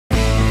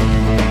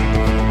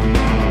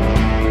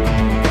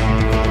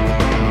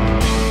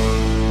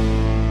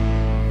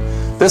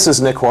This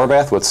is Nick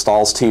Horvath with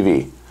Stahls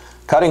TV.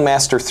 Cutting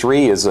Master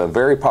 3 is a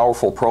very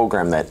powerful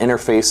program that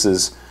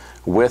interfaces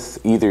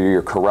with either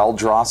your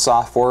CorelDRAW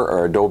software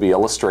or Adobe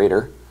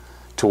Illustrator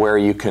to where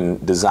you can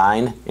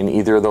design in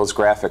either of those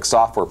graphic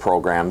software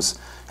programs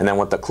and then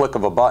with the click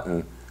of a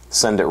button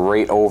send it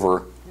right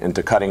over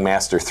into Cutting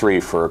Master 3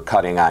 for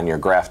cutting on your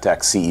Graphtec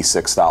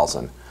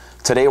CE6000.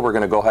 Today we're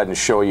going to go ahead and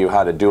show you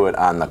how to do it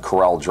on the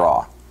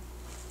CorelDRAW.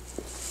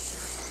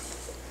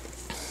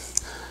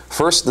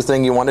 First, the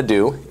thing you want to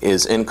do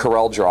is in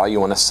CorelDRAW you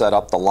want to set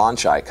up the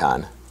launch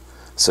icon.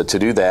 So to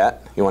do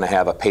that you want to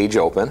have a page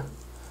open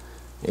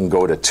and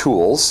go to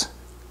Tools,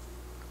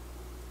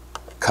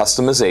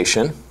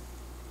 Customization,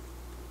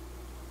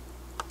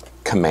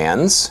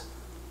 Commands.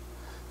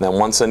 Then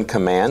once in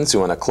Commands you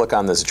want to click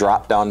on this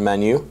drop down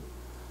menu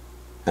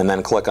and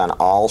then click on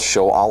All,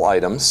 Show All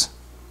Items.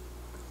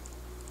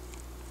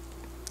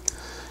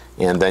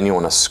 And then you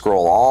want to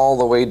scroll all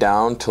the way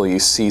down till you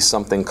see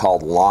something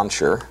called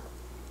Launcher.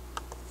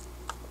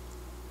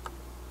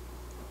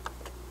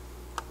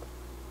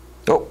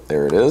 Oh,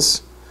 there it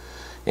is.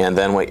 And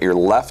then with your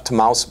left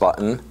mouse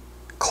button,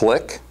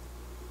 click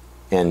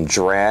and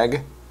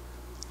drag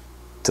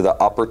to the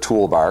upper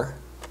toolbar.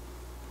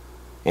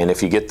 And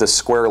if you get this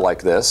square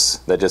like this,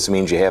 that just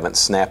means you haven't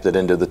snapped it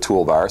into the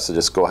toolbar. So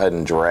just go ahead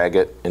and drag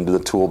it into the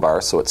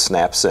toolbar so it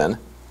snaps in.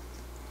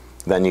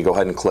 Then you go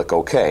ahead and click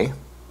OK.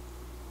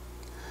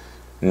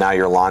 Now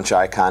your launch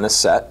icon is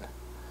set.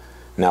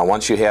 Now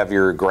once you have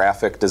your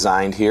graphic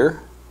designed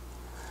here,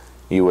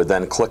 you would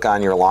then click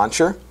on your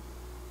launcher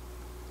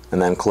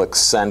and then click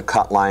Send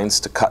Cut Lines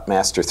to Cut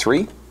Master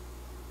 3.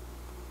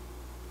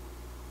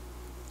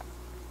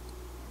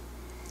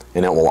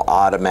 And it will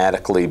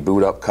automatically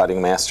boot up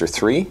Cutting Master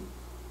 3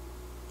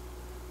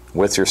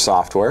 with your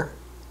software.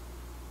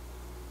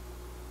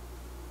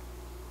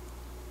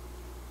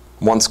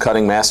 Once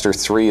Cutting Master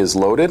 3 is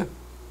loaded,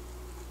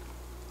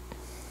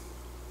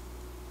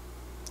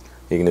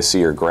 you're going to see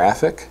your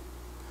graphic.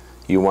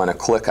 You want to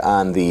click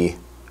on the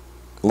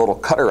little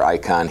cutter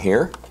icon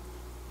here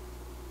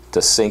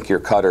to sync your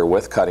cutter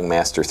with Cutting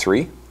Master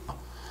 3.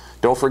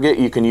 Don't forget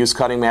you can use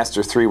Cutting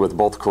Master 3 with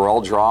both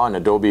CorelDRAW and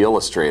Adobe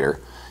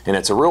Illustrator. And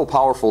it's a real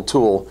powerful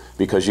tool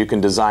because you can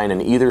design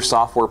in either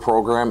software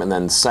program and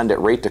then send it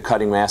right to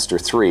Cutting Master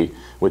 3,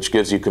 which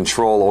gives you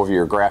control over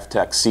your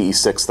Graphtec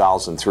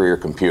CE6000 through your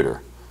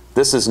computer.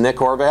 This is Nick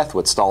Horvath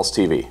with Stahls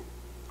TV.